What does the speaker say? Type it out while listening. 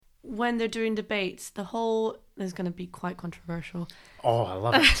when they're doing debates, is going to be quite controversial. Oh, I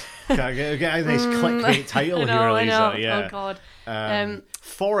love it. Get a nice clickbait title here, Elisa. I know. Yeah. Oh, God.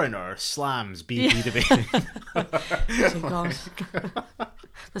 Foreigner slams BP debating. Oh, God.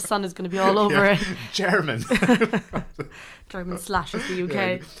 The sun is going to be all over it. German. German slashes the UK.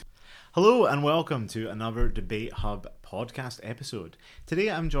 Yeah. Hello and welcome to another Debate Hub podcast episode. Today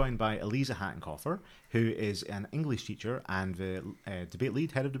I'm joined by Elisa Hattenkoffer, who is an English teacher and the debate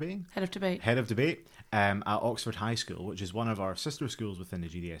lead, head of debate at Oxford High School, which is one of our sister schools within the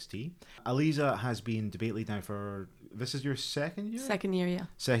GDST. Elisa has been debate lead now this is your second year? Second year, yeah.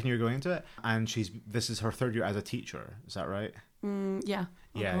 Second year going into it, and this is her third year as a teacher, is that right? Yeah.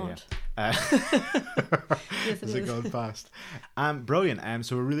 Yeah. Yes, Has it gone past? Brilliant.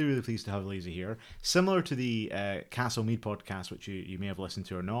 So we're really, really pleased to have Elisa here. Similar to the Castle Mead podcast, which you may have listened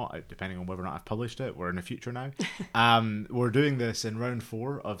to or not, depending on whether or not I've published it. We're in the future now. We're doing this in round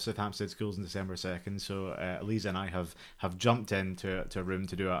 4 of South Hampstead Schools on December 2nd. So Elisa and I have jumped into a room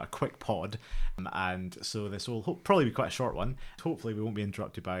to do a quick pod. And so this will probably be quite a short one. Hopefully we won't be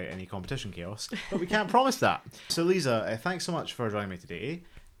interrupted by any competition chaos, but we can't promise that. So Elisa, thanks so much for joining me today.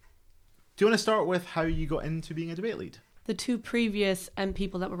 Do you want to start with how you got into being a debate lead? The 2 previous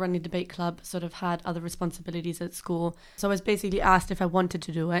people that were running debate club sort of had other responsibilities at school. So I was basically asked if I wanted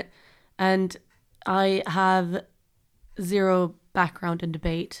to do it. And I have 0 background in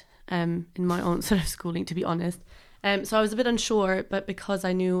debate in my own sort of schooling, to be honest. So I was a bit unsure, but because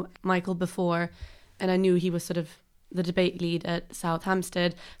I knew Michael before and I knew he was sort of the debate lead at South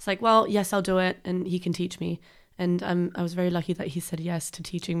Hampstead, it's like, well, yes, I'll do it and he can teach me. And I was very lucky that he said yes to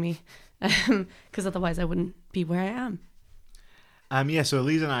teaching me, because otherwise I wouldn't be where I am. So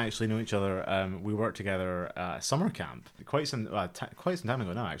Elisa and I actually know each other. We worked together at summer camp quite some time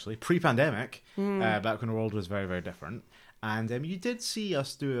ago now, actually, pre-pandemic, back when the world was very, very different. And you did see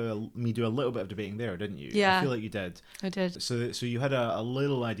us do a little bit of debating there, didn't you? Yeah, I feel like you did. I did. So you had a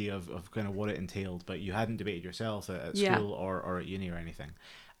little idea of kind of what it entailed, but you hadn't debated yourself at school or at uni or anything.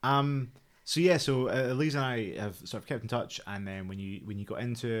 So Elisa and I have sort of kept in touch, and then when you got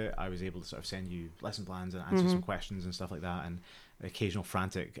into it, I was able to sort of send you lesson plans and answer some questions and stuff like that, and the occasional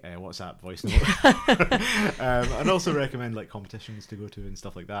frantic WhatsApp voice note, and also recommend like competitions to go to and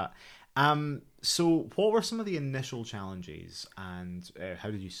stuff like that. So what were some of the initial challenges, and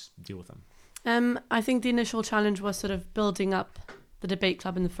how did you deal with them? I think the initial challenge was sort of building up the debate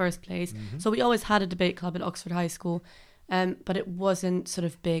club in the first place. Mm-hmm. So we always had a debate club at Oxford High School. But it wasn't sort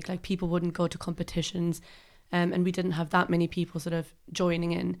of big, like people wouldn't go to competitions, and we didn't have that many people sort of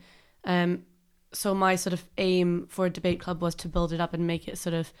joining in. So my sort of aim for a debate club was to build it up and make it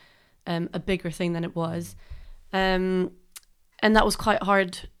sort of a bigger thing than it was. And that was quite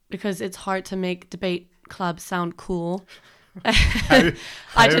hard because it's hard to make debate clubs sound cool.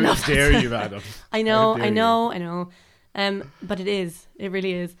 How dare you, madam? I know. But it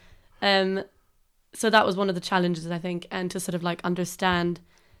really is. So that was one of the challenges, I think, and to sort of like understand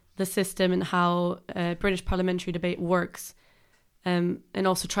the system and how British parliamentary debate works, and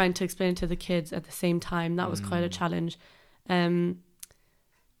also trying to explain it to the kids at the same time. That was quite a challenge.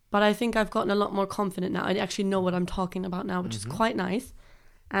 But I think I've gotten a lot more confident now. I actually know what I'm talking about now, which is quite nice.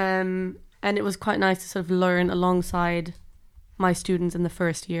 And it was quite nice to sort of learn alongside my students in the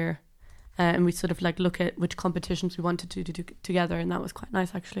first year. And we sort of like look at which competitions we wanted to do together, and that was quite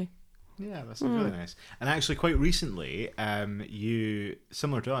nice, actually. Yeah, that's really nice. And actually, quite recently, you,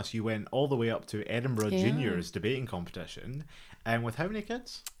 similar to us, you went all the way up to Edinburgh Juniors debating competition. With how many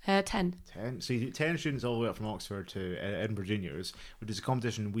kids? 10. 10. So 10 students all the way up from Oxford to Edinburgh Juniors, which is a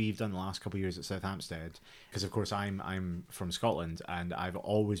competition we've done the last couple of years at South Hampstead. Because, of course, I'm from Scotland, and I've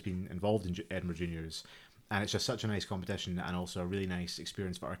always been involved in Edinburgh Juniors. And it's just such a nice competition, and also a really nice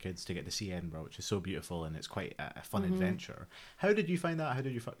experience for our kids to get to see Edinburgh, which is so beautiful, and it's quite a fun adventure. How did you find that? How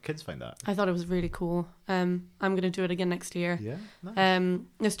did your kids find that? I thought it was really cool. I'm going to do it again next year. Yeah, nice.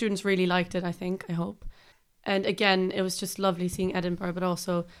 The students really liked it, I hope. And again, it was just lovely seeing Edinburgh, but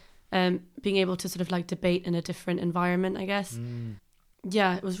also being able to sort of like debate in a different environment, I guess.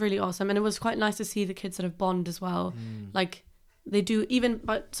 Yeah, it was really awesome. And it was quite nice to see the kids sort of bond as well. Like they do, even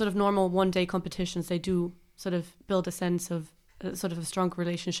but sort of normal one-day competitions, they do sort of build a sense of sort of a stronger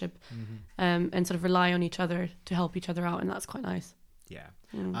relationship, and sort of rely on each other to help each other out, and that's quite nice. Yeah.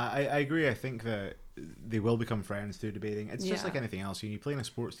 I agree. I think that they will become friends through debating. It's just like anything else. You play in a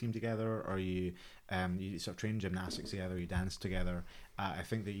sports team together, or you sort of train gymnastics together, you dance together. I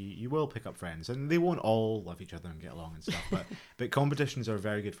think that you will pick up friends, and they won't all love each other and get along and stuff. But competitions are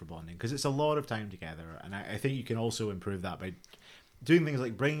very good for bonding because it's a lot of time together, and I think you can also improve that by doing things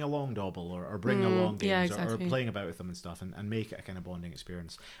like bringing along Dobble or bringing along games yeah, exactly. or playing about with them and stuff and make it a kind of bonding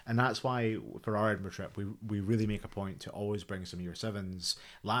experience. And that's why for our Edinburgh trip, we really make a point to always bring some year 7s.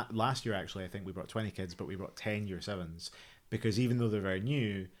 Last year, actually, I think we brought 20 kids, but we brought 10 year 7s because even though they're very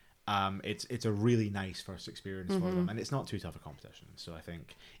new, it's a really nice first experience for them, and it's not too tough a competition. So I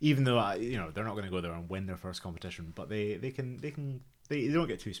think even though they're not going to go there and win their first competition, but they don't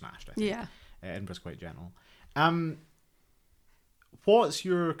get too smashed. I think. Yeah, Edinburgh's quite gentle. What's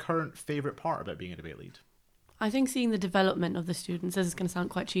your current favourite part about being a debate lead? I think seeing the development of the students. This is going to sound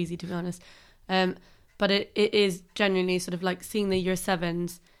quite cheesy, to be honest, but it is genuinely sort of like seeing the year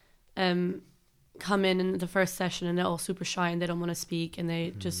 7s come in the first session and they're all super shy and they don't want to speak and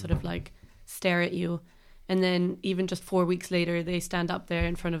they just sort of like stare at you, and then even just 4 weeks later they stand up there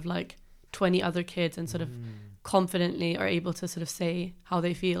in front of like 20 other kids and sort of confidently are able to sort of say how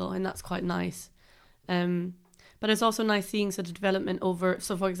they feel, and that's quite nice. But it's also nice seeing sort of development over.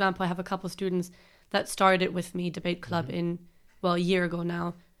 So, for example, I have a couple of students that started with me debate club in a year ago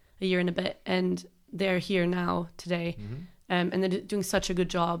now, a year and a bit, and they're here now today, and they're doing such a good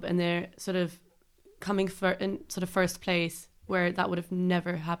job, and they're sort of coming in sort of first place where that would have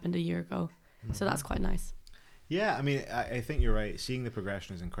never happened a year ago. So that's quite nice. Yeah, I mean, I think you're right. Seeing the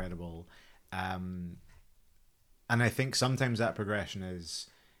progression is incredible, and I think sometimes that progression is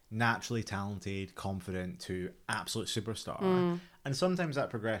naturally talented, confident to absolute superstar. And sometimes that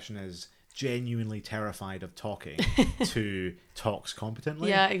progression is genuinely terrified of talking to talks competently.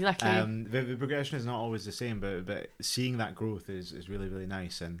 Yeah, exactly. The progression is not always the same, but seeing that growth is really, really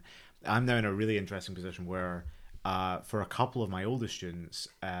nice. And I'm now in a really interesting position where for a couple of my oldest students,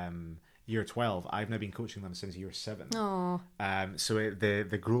 year 12, I've now been coaching them since year 7. Oh. So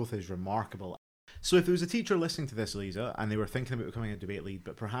the growth is remarkable. So if there was a teacher listening to this, Elisa, and they were thinking about becoming a debate lead,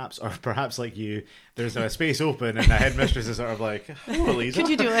 but perhaps like you, there's a space open and the headmistress is sort of like, "Oh, Elisa, could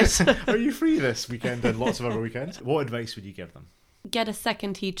you do it? Are you free this weekend and lots of other weekends?" What advice would you give them? Get a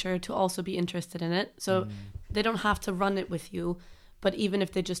second teacher to also be interested in it. So they don't have to run it with you, but even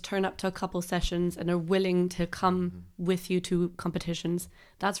if they just turn up to a couple sessions and are willing to come with you to competitions,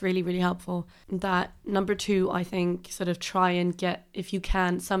 that's really, really helpful. That number 2, I think, sort of try and get, if you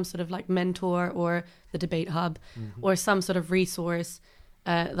can, some sort of like mentor or the debate hub or some sort of resource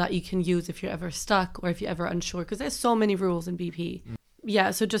that you can use if you're ever stuck or if you're ever unsure, because there's so many rules in BP. Yeah,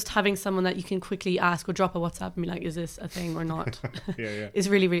 so just having someone that you can quickly ask or drop a WhatsApp and be like, is this a thing or not? is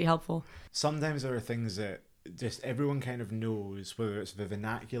really, really helpful. Sometimes there are things that just everyone kind of knows, whether it's the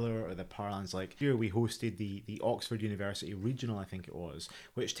vernacular or the parlance. Like here we hosted the Oxford University Regional, I think it was,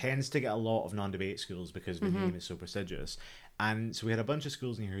 which tends to get a lot of non-debate schools because the name is so prestigious. And so we had a bunch of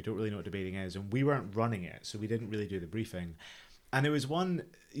schools in here who don't really know what debating is, and we weren't running it, so we didn't really do the briefing. And there was one,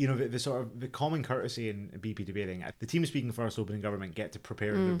 the sort of the common courtesy in BP debating. The team speaking first, opening government, get to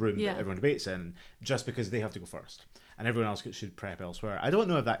prepare the room that everyone debates in, just because they have to go first, and everyone else should prep elsewhere. I don't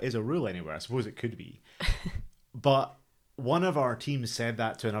know if that is a rule anywhere. I suppose it could be, but one of our teams said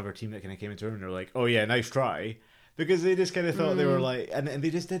that to another team that kind of came into the room, and they're like, "Oh yeah, nice try," because they just kind of thought they were like, and they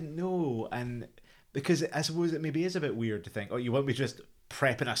just didn't know, and because I suppose it maybe is a bit weird to think, "Oh, you want me just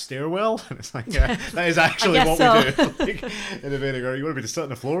prepping a stairwell?" And it's like, yeah, that is actually what we do. Like, in a vinegar, you want me to sit on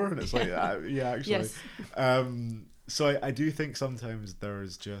the floor? And it's like, yeah, actually. Yes. So I do think sometimes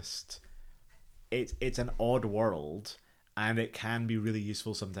there's just it's an odd world, and it can be really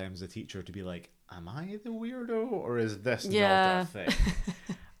useful sometimes, a teacher, to be like, am I the weirdo, or is this not a thing?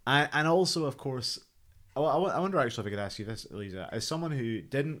 and also, of course, I wonder actually if I could ask you this, Elisa, as someone who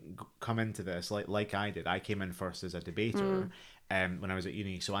didn't come into this like I did. I came in first as a debater when I was at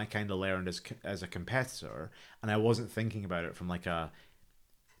uni, so I kind of learned as a competitor, and I wasn't thinking about it from like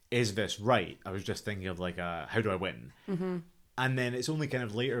is this right? I was just thinking of like how do I win? And then it's only kind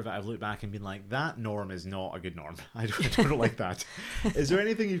of later that I've looked back and been like, that norm is not a good norm. I don't like that. Is there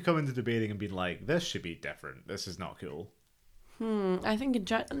anything you've come into debating and been like, this should be different, this is not cool? I think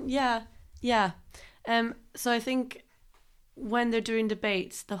yeah. So I think when they're doing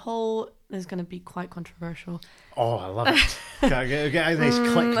debates, is going to be quite controversial. Oh, I love it. Get a nice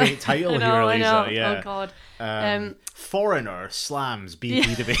clickbait title here, Elisa. I know. Yeah. Oh God. Foreigner slams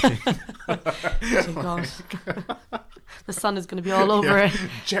BP debating. Oh God. The sun is going to be all over it.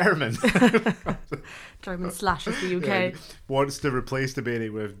 German slashes the UK. Yeah, wants to replace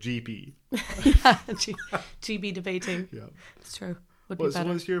debating with GP. GB debating. Yeah, it's true.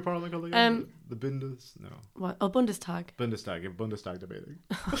 What's your parliament called again? The Bundes? No. What? Oh, Bundestag. Bundestag debating.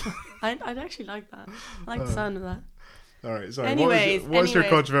 I'd actually like that. I like the sound of that. All right, sorry. Anyways, what's your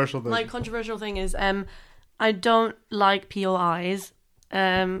controversial thing? My controversial thing is I don't like POIs.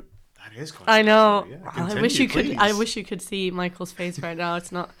 That is quite I know. Yeah, I wish you could. please. I wish you could see Michael's face right now.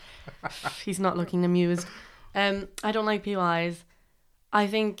 It's not. He's not looking amused. I don't like POIs. I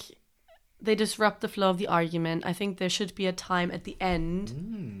think they disrupt the flow of the argument. I think there should be a time at the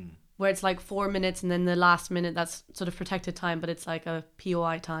end where it's like 4 minutes, and then the last minute that's sort of protected time, but it's like a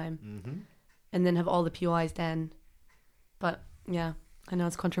POI time, and then have all the POIs then. But yeah. I know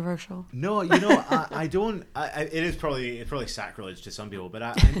it's controversial. No, I don't. It's probably sacrilege to some people, but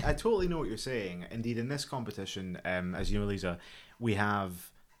I totally know what you're saying. Indeed, in this competition, as you know, Elisa, we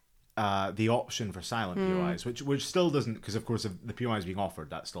have the option for silent POIs, which still doesn't, because of course if the POI is being offered,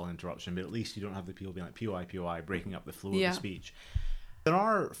 that's still an interruption. But at least you don't have the people being like POI, breaking up the flow of the speech. There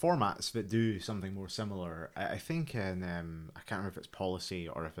are formats that do something more similar. I think in I can't remember if it's Policy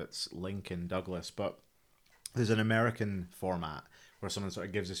or if it's Lincoln Douglas, but there's an American format where someone sort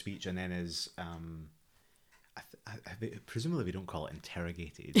of gives a speech and then is, presumably we don't call it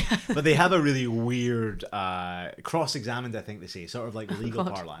interrogated, but they have a really weird, cross-examined, I think they say, sort of like legal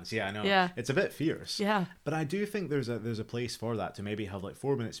parlance. Yeah, I know. Yeah. It's a bit fierce. Yeah. But I do think there's a place for that, to maybe have like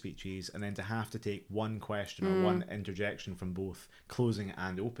 4-minute speeches and then to have to take one question or one interjection from both closing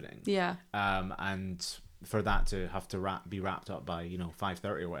and opening. Yeah. And for that to have to be wrapped up by,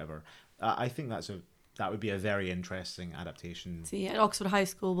 5:30 or whatever. I think that would be a very interesting adaptation. See, at Oxford High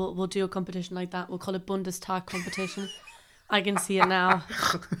School, we'll do a competition like that. We'll call it Bundestag competition. I can see it now.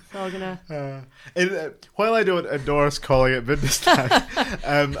 So I'm gonna. While I don't endorse calling it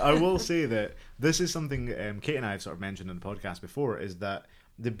Bundestag, I will say that this is something Kate and I have sort of mentioned on the podcast before. Is that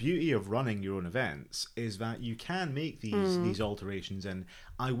the beauty of running your own events is that you can make these alterations, and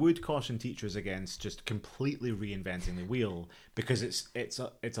I would caution teachers against just completely reinventing the wheel, because it's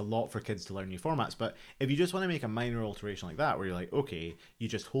a lot for kids to learn new formats. But if you just want to make a minor alteration like that, where you're like, okay, you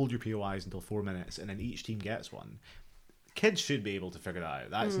just hold your POIs until 4 minutes, and then each team gets one, kids should be able to figure that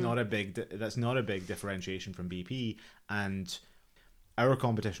out. That's not a big differentiation from BP. And our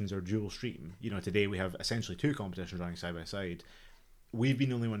competitions are dual stream. Today we have essentially 2 competitions running side by side. We've been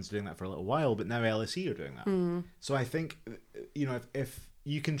the only ones doing that for a little while, but now LSE are doing that. So I think, if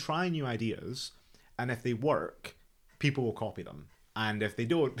you can try new ideas, and if they work, people will copy them. And if they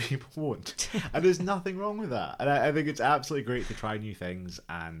don't, people won't. And there's nothing wrong with that. And I think it's absolutely great to try new things.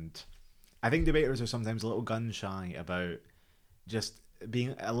 And I think debaters are sometimes a little gun shy about just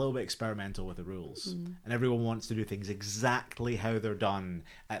being a little bit experimental with the rules. And everyone wants to do things exactly how they're done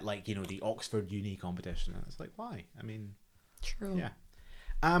at, like, the Oxford Uni competition. And it's like, why? I mean... True. Yeah.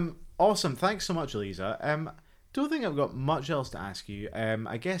 Awesome. Thanks so much, Elisa. Don't think I've got much else to ask you.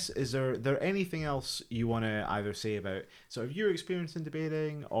 I guess, is there anything else you want to either say about sort of your experience in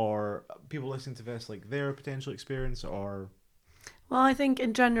debating, or people listening to this, like their potential experience, or... Well, I think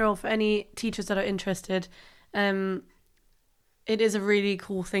in general, for any teachers that are interested, it is a really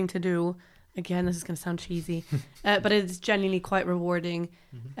cool thing to do. Again, this is going to sound cheesy, but it's genuinely quite rewarding.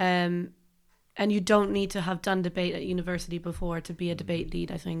 And you don't need to have done debate at university before to be a debate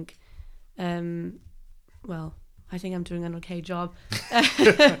lead, I think. Well, I think I'm doing an okay job.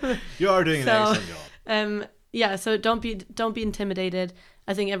 You are doing an excellent job. Yeah, so don't be intimidated.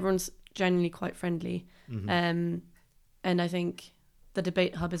 I think everyone's genuinely quite friendly. And I think the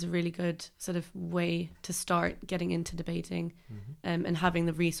Debate Hub is a really good sort of way to start getting into debating, and having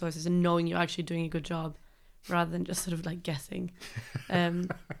the resources and knowing you're actually doing a good job rather than just sort of like guessing.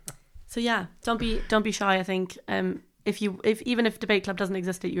 So yeah, don't be shy. I think even if debate club doesn't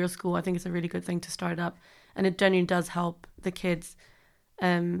exist at your school, I think it's a really good thing to start up, and it genuinely does help the kids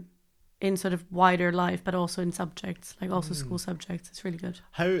in sort of wider life, but also in subjects, like also school subjects. It's really good.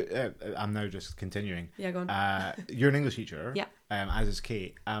 How I'm now just continuing. Yeah, go on. You're an English teacher. Yeah. As is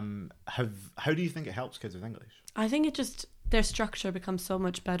Kate. How do you think it helps kids with English? I think their structure becomes so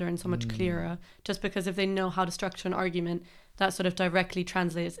much better and so much clearer, just because if they know how to structure an argument, that sort of directly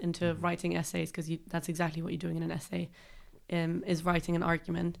translates into writing essays, because that's exactly what you're doing in an essay, is writing an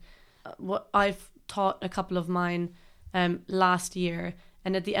argument. What I've taught a couple of mine last year,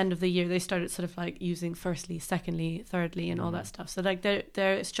 and at the end of the year they started sort of like using firstly, secondly, thirdly, and all that stuff. So like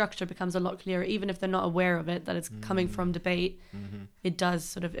their structure becomes a lot clearer, even if they're not aware of it, that it's coming from debate. It does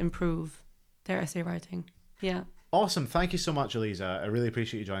sort of improve their essay writing. Yeah. Awesome. Thank you so much, Elisa. I really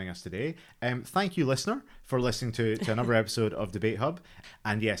appreciate you joining us today. Thank you, listener, for listening to another episode of Debate Hub.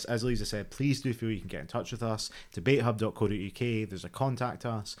 And yes, as Elisa said, please do feel you can get in touch with us. debatehub.co.uk. There's a contact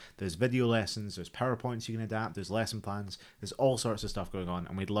us. There's video lessons. There's PowerPoints you can adapt. There's lesson plans. There's all sorts of stuff going on.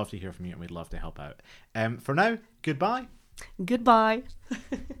 And we'd love to hear from you, and we'd love to help out. For now, goodbye. Goodbye.